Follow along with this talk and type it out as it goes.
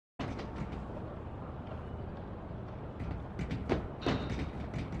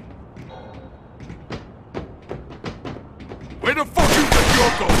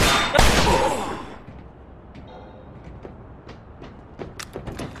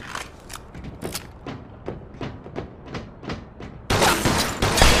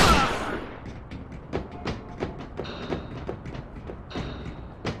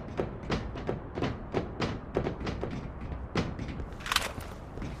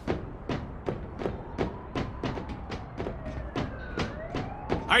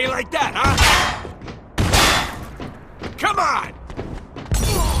How you like that, huh? Come on!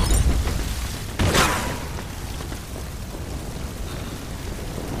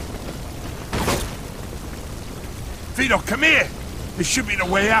 Vito, come here! This should be the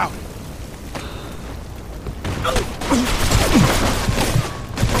way out.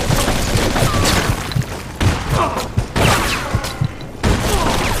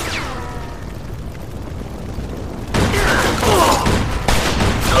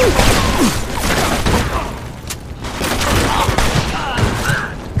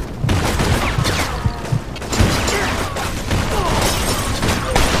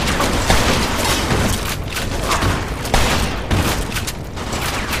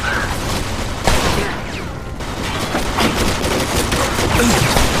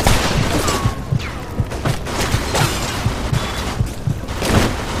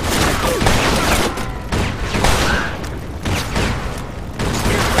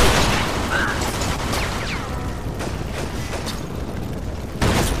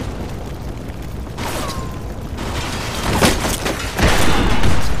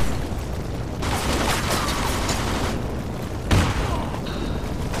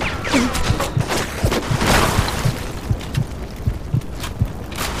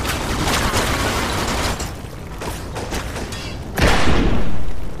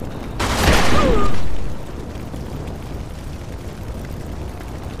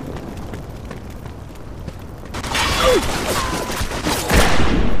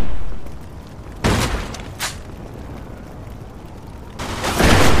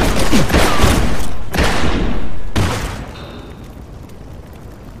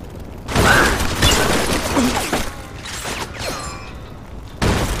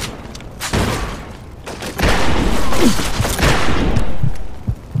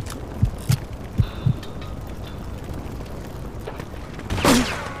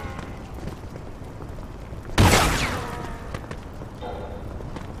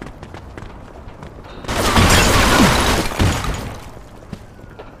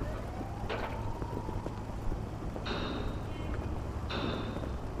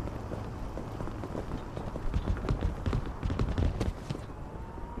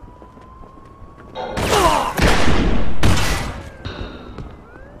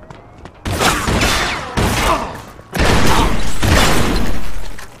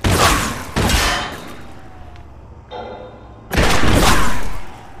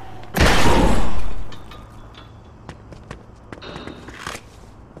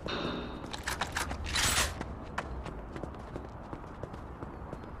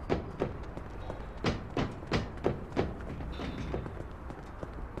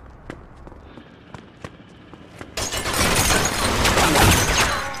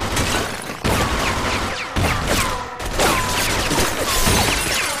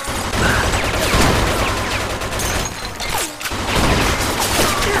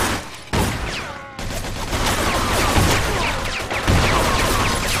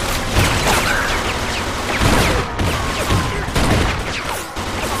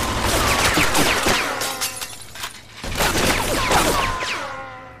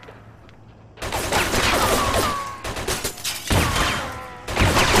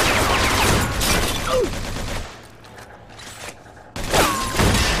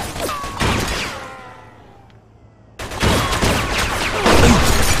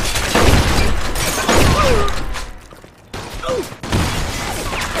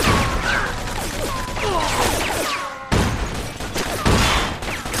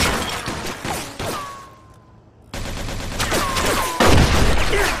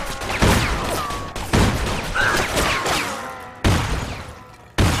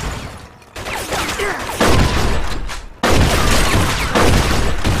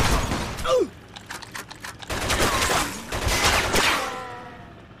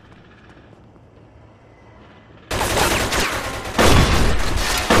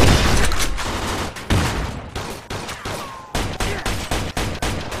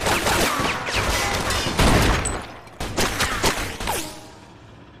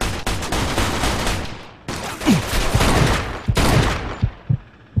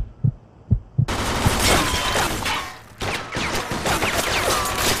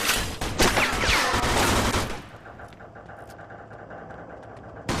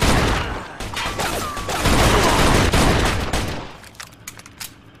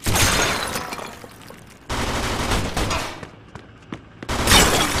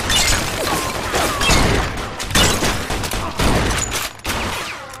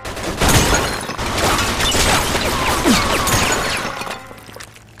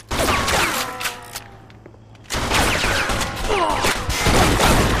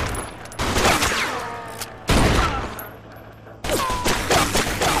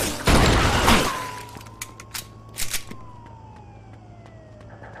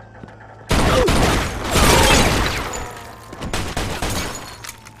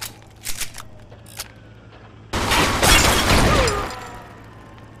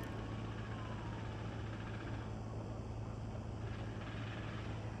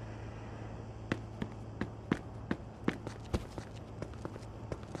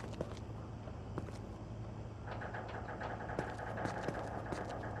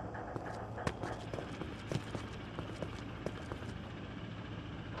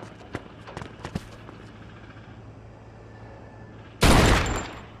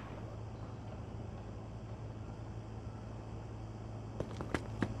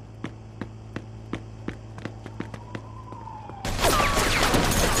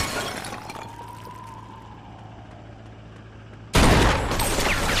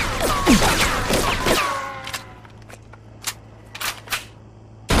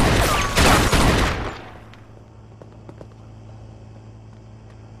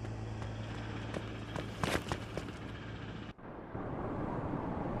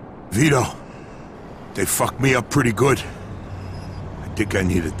 Vito, they fucked me up pretty good. I think I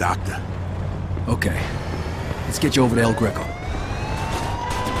need a doctor. Okay. Let's get you over to El Greco.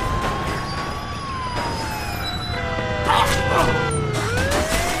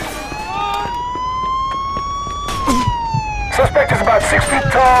 Suspect is about 6 feet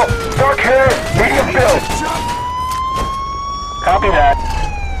tall, dark hair, medium build. Copy that.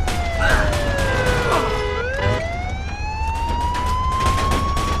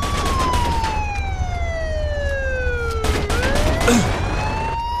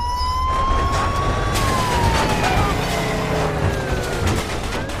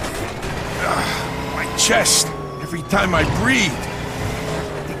 My chest. Every time I breathe.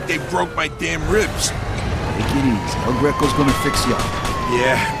 I think they broke my damn ribs. Take it easy. El Greco's gonna fix you up.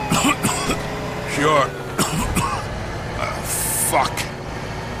 Yeah. Sure. Fuck.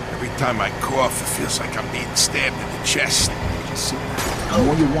 Every time I cough, it feels like I'm being stabbed in the chest. Just sit down. The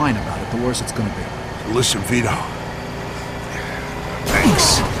more you whine about it, the worse it's gonna be. Listen, Vito.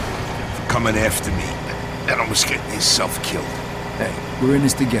 Thanks for coming after me and almost getting yourself killed. Hey, we're in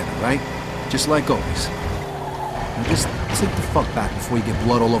this together, right? Just like always. Now just sit the fuck back before you get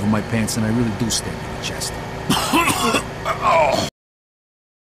blood all over my pants and I really do stab you in the chest. Oh.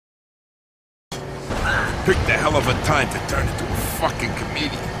 Picked a hell of a time to turn into a fucking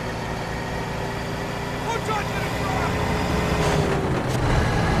comedian.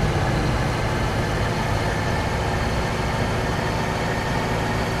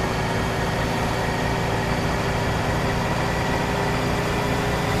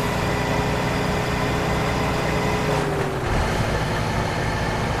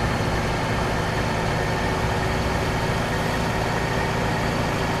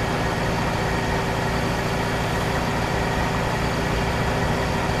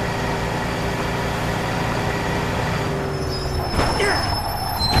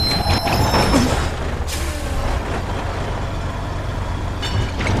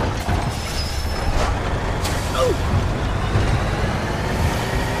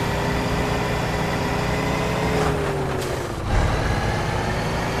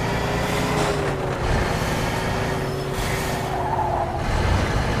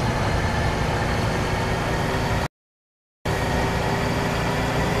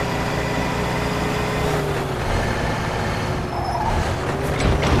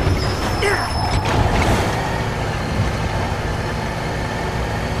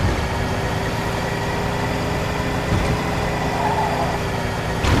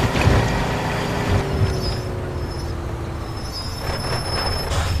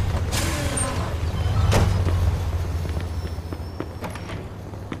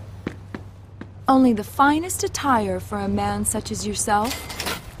 Only the finest attire for a man such as yourself.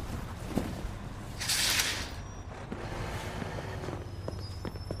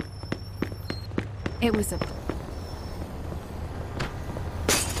 It was a...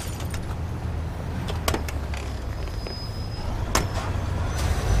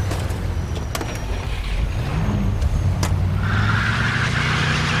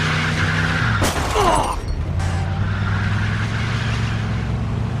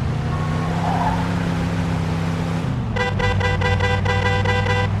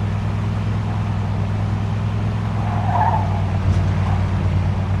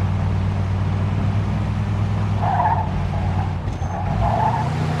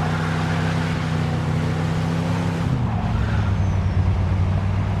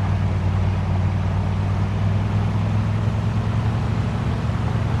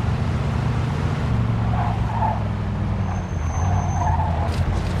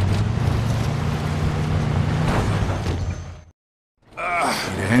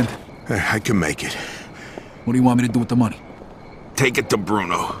 I can make it. What do you want me to do with the money? Take it to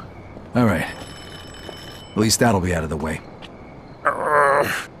Bruno. All right. At least that'll be out of the way.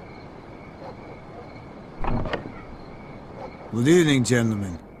 Good evening,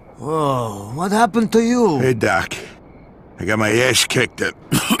 gentlemen. Whoa, what happened to you? Hey, Doc. I got my ass kicked.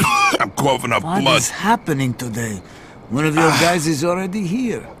 I'm coughing up blood. What is happening today? One of your guys is already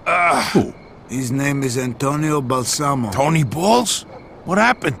here. Who? His name is Antonio Balsamo. Tony Balls? What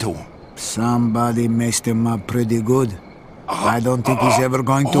happened to him? Somebody messed him up pretty good. I don't think he's ever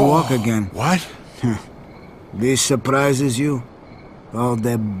going to walk again. What? This surprises you? All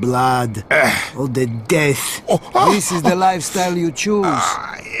the blood, all the death. This is the lifestyle you choose.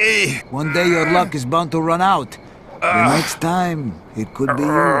 One day your luck is bound to run out. The next time, it could be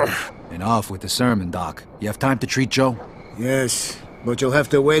you. Enough with the sermon, Doc. You have time to treat Joe? Yes, but you'll have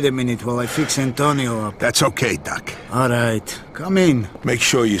to wait a minute while I fix Antonio up. That's okay, Doc. All right, come in. Make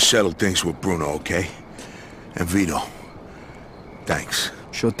sure you settle things with Bruno, okay? And Vito. Thanks.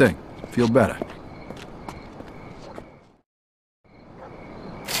 Sure thing. Feel better.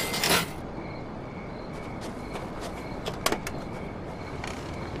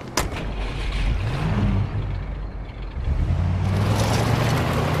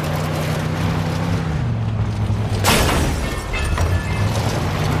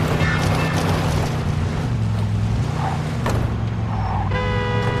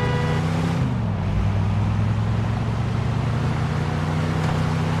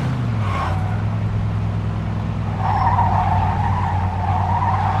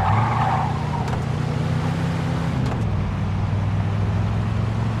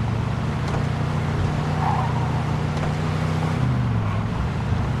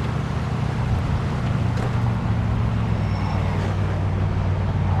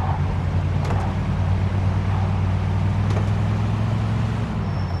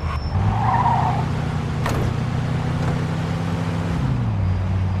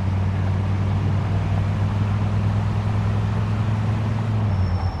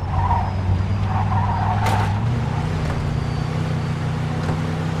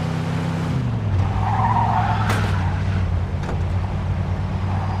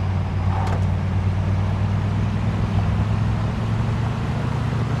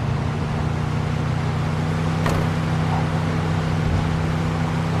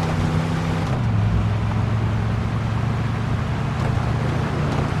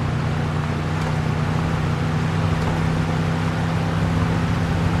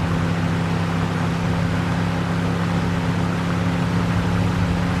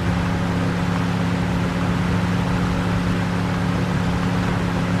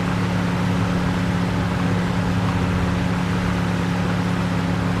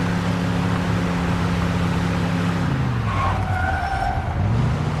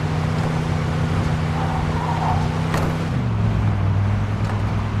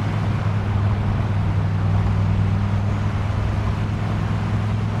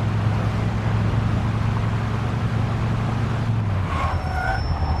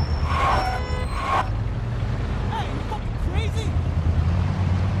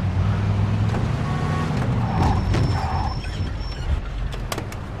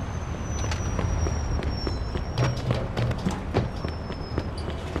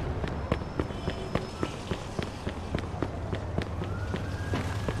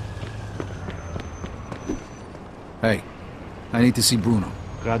 Hey, I need to see Bruno.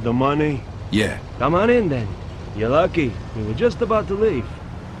 Got the money? Yeah. Come on in then. You're lucky. We were just about to leave.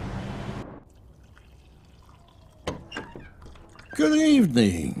 Good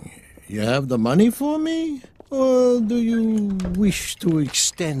evening. You have the money for me? Or do you wish to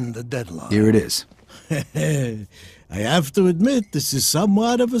extend the deadline? Here it is. I have to admit, this is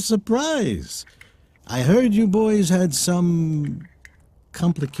somewhat of a surprise. I heard you boys had some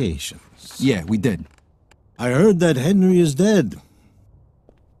complications. Yeah, we did. I heard that Henry is dead.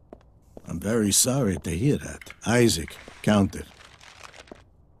 I'm very sorry to hear that. Isaac, count it.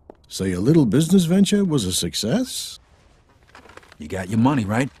 So your little business venture was a success? You got your money,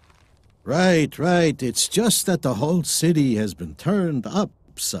 right? Right. It's just that the whole city has been turned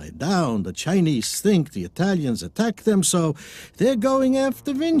upside down. The Chinese think the Italians attacked them, so they're going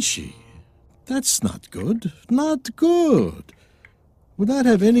after Vinci. That's not good. Not good. Would that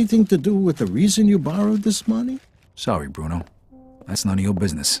have anything to do with the reason you borrowed this money? Sorry, Bruno. That's none of your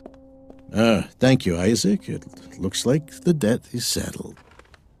business. Thank you, Isaac. It looks like the debt is settled.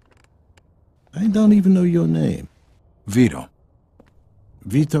 I don't even know your name. Vito.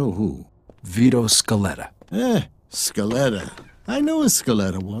 Vito who? Vito Scaletta. Scaletta. I knew a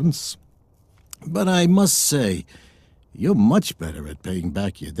Scaletta once. But I must say, you're much better at paying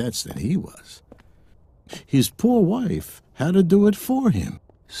back your debts than he was. His poor wife had to do it for him.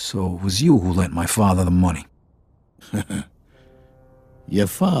 So it was you who lent my father the money. Your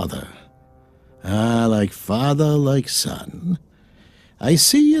father. Like father, like son. I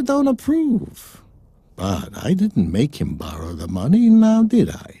see you don't approve. But I didn't make him borrow the money, now did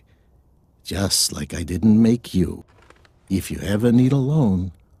I? Just like I didn't make you. If you ever need a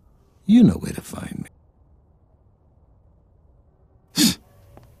loan, you know where to find me.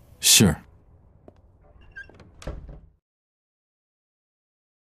 Sure.